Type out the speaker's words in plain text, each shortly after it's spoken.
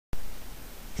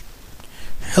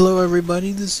Hello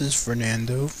everybody, this is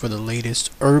Fernando for the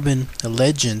latest Urban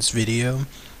Legends video,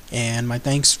 and my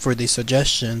thanks for the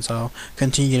suggestions. I'll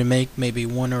continue to make maybe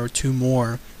one or two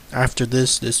more after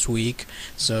this week,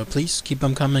 so please keep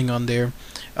them coming on there.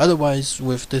 Otherwise,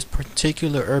 with this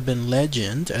particular Urban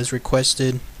Legend, as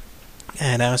requested, I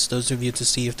had asked those of you to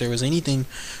see if there was anything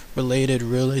related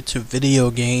really to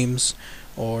video games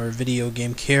or video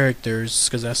game characters,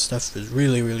 because that stuff is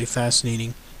really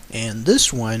fascinating. And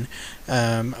this one,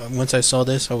 once I saw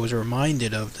this, I was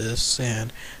reminded of this,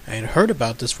 and I had heard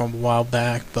about this from a while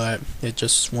back, but it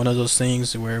just one of those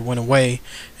things where it went away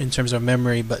in terms of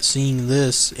memory. But seeing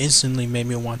this instantly made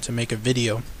me want to make a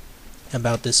video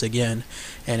about this again,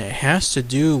 and it has to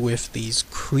do with these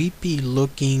creepy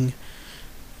looking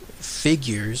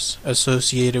figures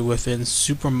associated within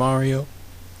Super Mario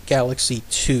Galaxy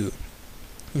 2.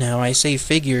 Now I say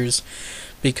figures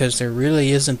because there really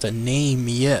isn't a name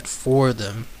yet for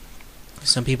them.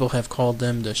 Some people have called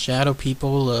them the shadow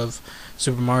people of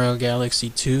Super Mario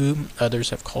Galaxy 2. Others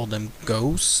have called them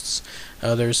ghosts.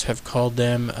 Others have called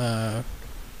them,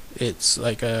 it's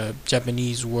like a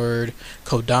Japanese word,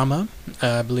 kodama.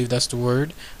 I believe that's the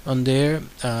word on there.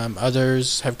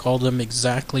 Others have called them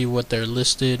exactly what they're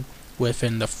listed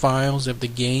within the files of the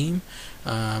game,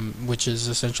 which is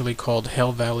essentially called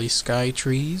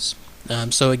HellValleySkyTrees.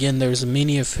 So again, there's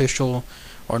many official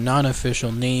or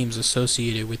non-official names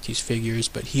associated with these figures,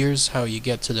 but here's how you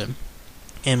get to them.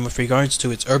 And with regards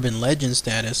to its urban legend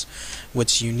status,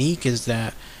 what's unique is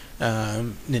that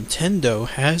Nintendo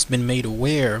has been made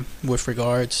aware with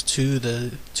regards to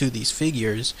these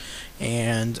figures,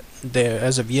 and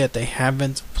as of yet they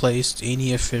haven't placed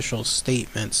any official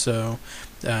statement. So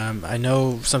I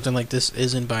know something like this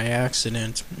isn't by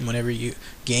accident. Whenever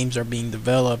games are being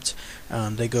developed,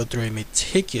 they go through a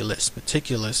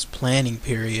meticulous planning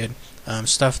period.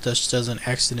 Stuff just doesn't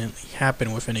accidentally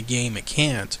happen within a game. It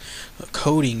can't.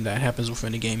 Coding that happens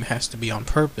within a game has to be on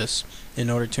purpose in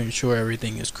order to ensure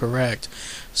everything is correct.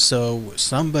 So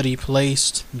somebody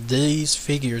placed these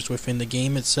figures within the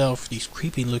game itself, these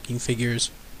creepy looking figures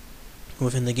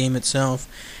within the game itself,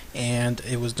 and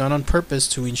it was done on purpose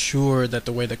to ensure that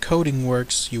the way the coding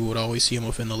works, you would always see them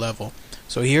within the level.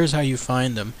 So here's how you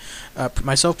find them.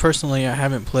 Myself personally, I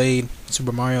haven't played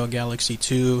Super Mario Galaxy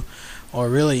 2 or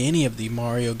really any of the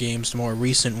Mario games, the more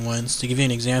recent ones. To give you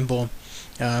an example,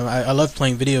 I love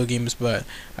playing video games, but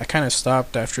I kind of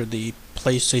stopped after the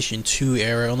PlayStation 2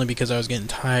 era, only because I was getting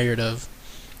tired of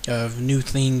new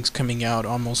things coming out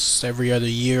almost every other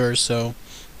year or so,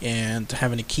 and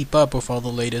having to keep up with all the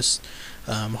latest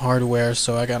hardware.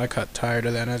 So I got tired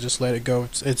of that, and I just let it go.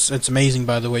 It's amazing,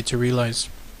 by the way, to realize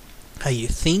how you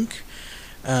think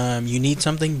you need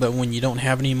something, but when you don't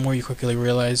have it anymore, you quickly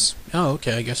realize, oh,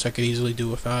 okay, I guess I could easily do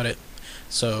without it.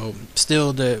 So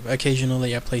still,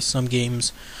 occasionally I play some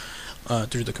games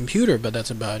through the computer, but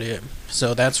that's about it.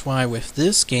 So that's why with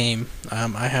this game,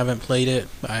 I haven't played it,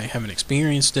 I haven't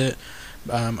experienced it.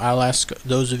 I'll ask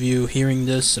those of you hearing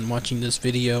this and watching this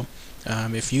video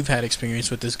if you've had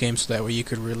experience with this game, so that way you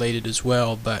could relate it as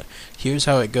well. But here's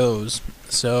how it goes.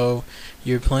 So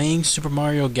you're playing Super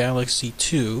Mario Galaxy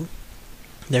 2.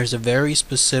 There's a very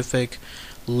specific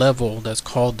level that's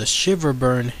called the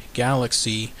Shiverburn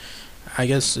Galaxy. I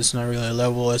guess it's not really a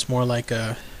level, it's more like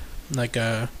a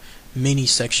mini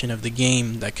section of the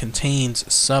game that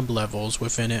contains sub-levels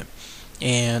within it.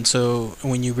 And so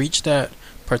when you reach that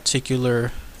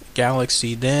particular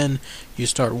galaxy, then you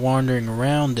start wandering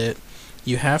around it.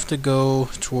 You have to go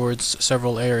towards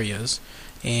several areas,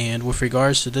 and with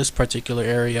regards to this particular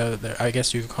area, I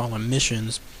guess you could call them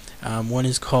missions. One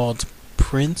is called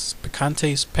Prince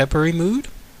Picante's Peppery Mood,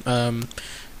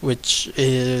 which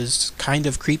is kind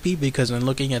of creepy because in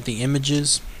looking at the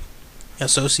images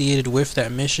associated with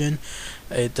that mission,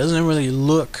 it doesn't really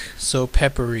look so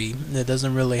peppery. It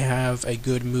doesn't really have a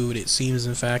good mood. It seems,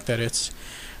 in fact, that it's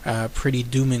pretty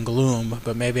doom and gloom,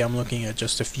 but maybe I'm looking at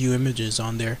just a few images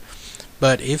on there.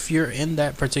 But if you're in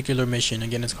that particular mission,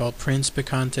 again, it's called Prince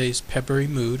Picante's Peppery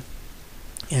Mood,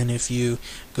 and if you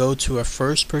go to a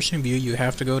first-person view, you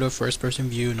have to go to a first-person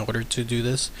view in order to do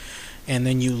this, and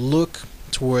then you look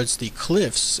towards the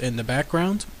cliffs in the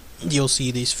background, you'll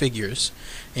see these figures.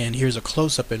 And here's a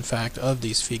close-up, in fact, of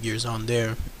these figures on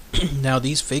there. Now,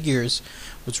 these figures,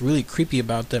 what's really creepy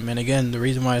about them, and again, the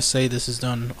reason why I say this is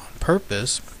done on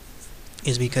purpose,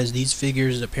 is because these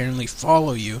figures apparently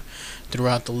follow you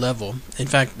throughout the level. In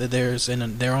fact,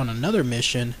 they're on another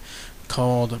mission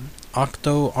called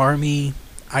Octo Army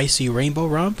Icy Rainbow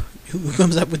Romp. Who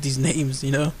comes up with these names,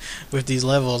 with these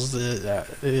levels?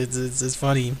 It's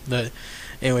funny, but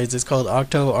anyways, it's called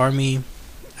Octo Army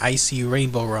icy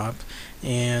rainbow rock.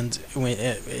 And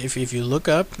if you look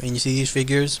up and you see these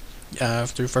figures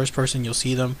through first person, you'll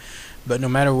see them. But no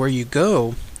matter where you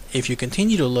go, if you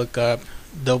continue to look up,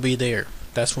 they'll be there.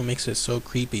 That's what makes it so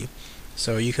creepy.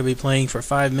 So you could be playing for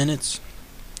 5 minutes,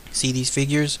 see these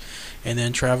figures, and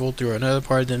then travel through another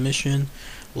part of the mission,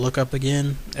 look up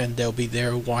again, and they'll be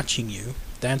there watching you.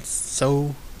 That's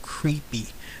so creepy.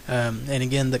 And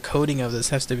again, the coding of this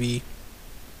has to be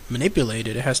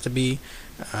manipulated. It has to be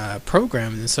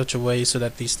programmed in such a way so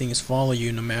that these things follow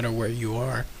you no matter where you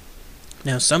are.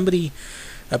 Now, somebody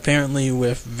apparently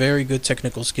with very good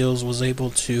technical skills was able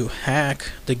to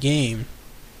hack the game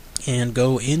and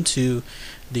go into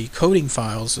the coding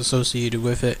files associated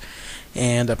with it,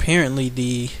 and apparently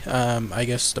the I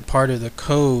guess the part of the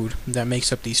code that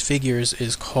makes up these figures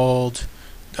is called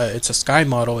it's a sky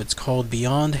model. It's called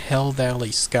Beyond Hell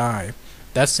Valley Sky.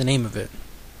 That's the name of it.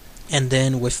 And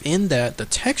then within that, the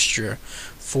texture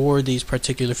for these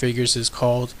particular figures is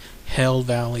called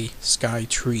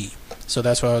HellValleySkyTrees. So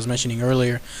that's what I was mentioning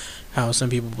earlier, how some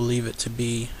people believe it to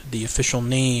be the official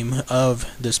name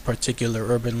of this particular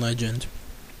urban legend.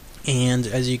 And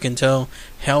as you can tell,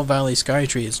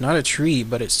 HellValleySkyTrees, it's not a tree,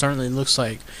 but it certainly looks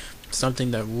like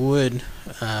something that would,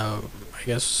 I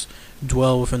guess,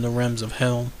 dwell within the realms of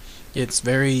hell. It's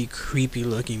very creepy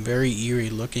looking, very eerie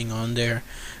looking on there.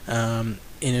 And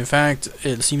in fact,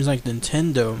 it seems like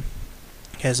Nintendo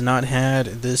has not had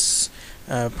this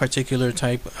particular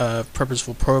type of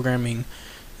purposeful programming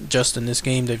just in this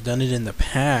game. They've done it in the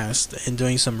past. In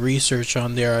doing some research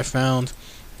on there, I found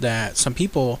that some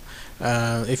people,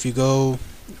 if you go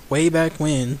way back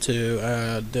when to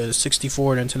the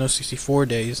Nintendo 64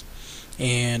 days,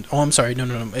 and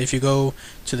if you go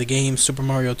to the game Super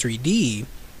Mario 3D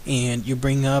and you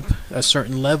bring up a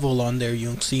certain level on there,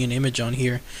 you'll see an image on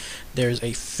here. There's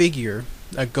a figure,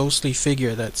 a ghostly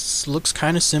figure that looks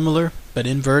kind of similar but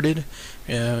inverted.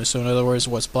 So in other words,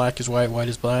 what's black is white, white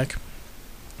is black,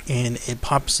 and it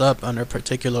pops up on a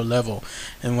particular level.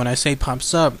 And when I say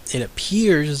pops up, it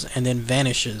appears and then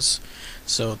vanishes.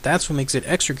 So that's what makes it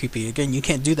extra creepy. Again, you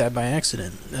can't do that by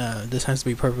accident. This has to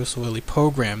be purposefully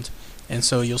programmed. And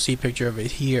so you'll see a picture of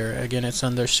it here. Again, it's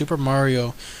under Super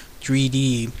Mario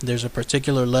 3D. There's a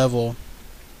particular level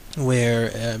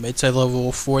where it's a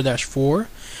level 4-4,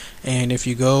 and if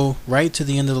you go right to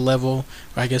the end of the level,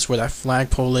 I guess where that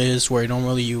flagpole is, where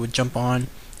normally you would jump on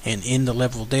and end the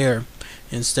level there,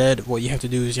 instead what you have to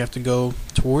do is you have to go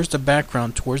towards the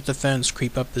background, towards the fence,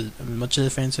 creep up as much of the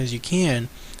fence as you can,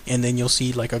 and then you'll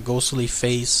see like a ghostly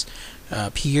face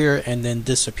appear and then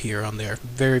disappear on there.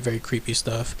 Very, very creepy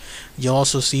stuff. You'll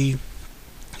also see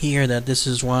here that this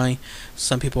is why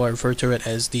some people refer to it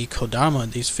as the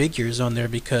Kodama, these figures on there,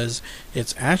 because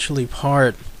it's actually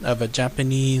part of a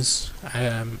Japanese,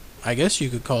 I guess you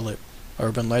could call it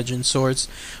urban legend sorts,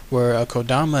 where a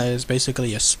Kodama is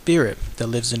basically a spirit that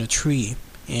lives in a tree.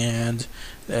 And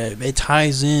it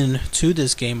ties in to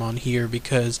this game on here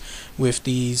because with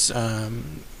these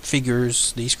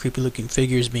figures, these creepy looking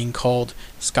figures being called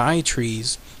sky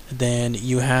trees, then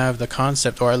you have the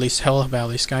concept, or at least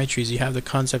HellValleySkyTrees, you have the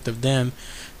concept of them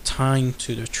tying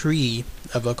to the tree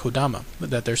of a Kodama,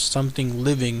 that there's something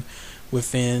living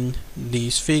within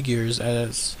these figures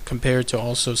as compared to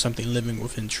also something living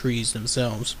within trees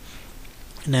themselves.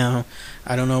 Now,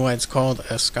 I don't know why it's called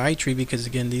a sky tree, because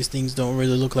again, these things don't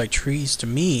really look like trees to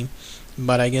me,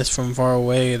 but I guess from far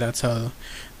away that's how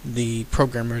the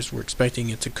programmers were expecting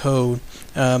it to code.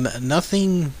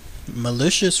 Nothing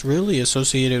malicious really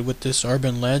associated with this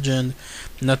urban legend,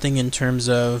 nothing in terms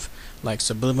of like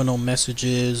subliminal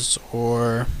messages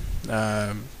or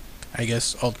I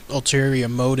guess ulterior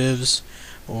motives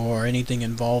or anything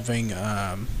involving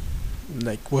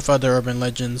like with other urban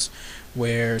legends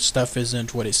where stuff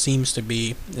isn't what it seems to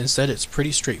be. Instead, it's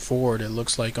pretty straightforward, it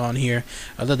looks like on here,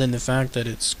 other than the fact that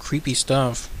it's creepy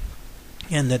stuff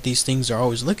and that these things are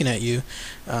always looking at you.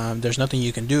 There's nothing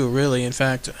you can do really. In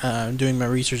fact, doing my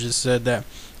research, it said that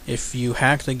if you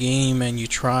hack the game and you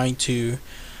try to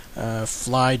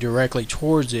fly directly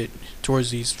towards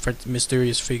these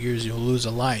mysterious figures, you'll lose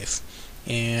a life.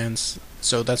 And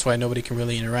so that's why nobody can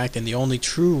really interact, and the only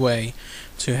true way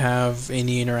to have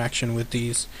any interaction with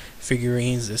these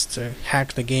figurines is to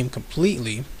hack the game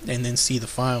completely and then see the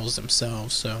files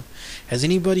themselves. So has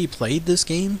anybody played this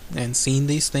game and seen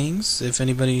these things? If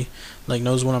anybody like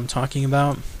knows what I'm talking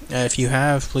about, if you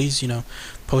have, please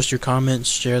post your comments,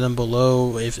 share them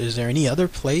below. Is there any other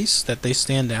place that they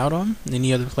stand out on,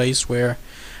 any other place where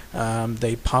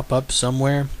they pop up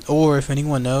somewhere? Or if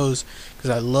anyone knows, because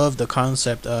I love the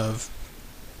concept of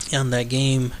in that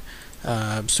game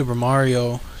Super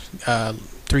Mario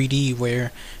 3D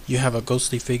where you have a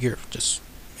ghostly figure just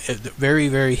very,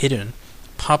 very hidden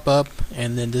pop up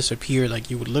and then disappear.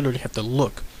 Like you would literally have to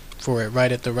look for it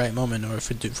right at the right moment, or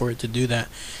for it to do that.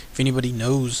 If anybody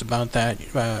knows about that,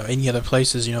 any other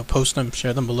places, post them,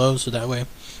 share them below, so that way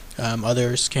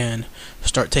others can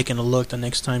start taking a look the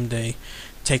next time they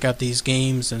take out these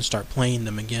games and start playing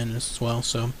them again as well.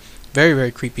 So very,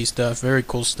 very creepy stuff, very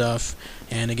cool stuff,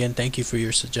 and again, thank you for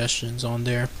your suggestions on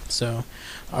there. So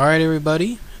alright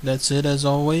everybody, that's it as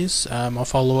always. I'll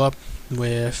follow up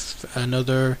with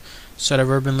another set of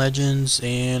urban legends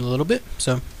in a little bit.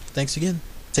 So thanks again,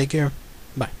 take care,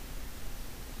 bye.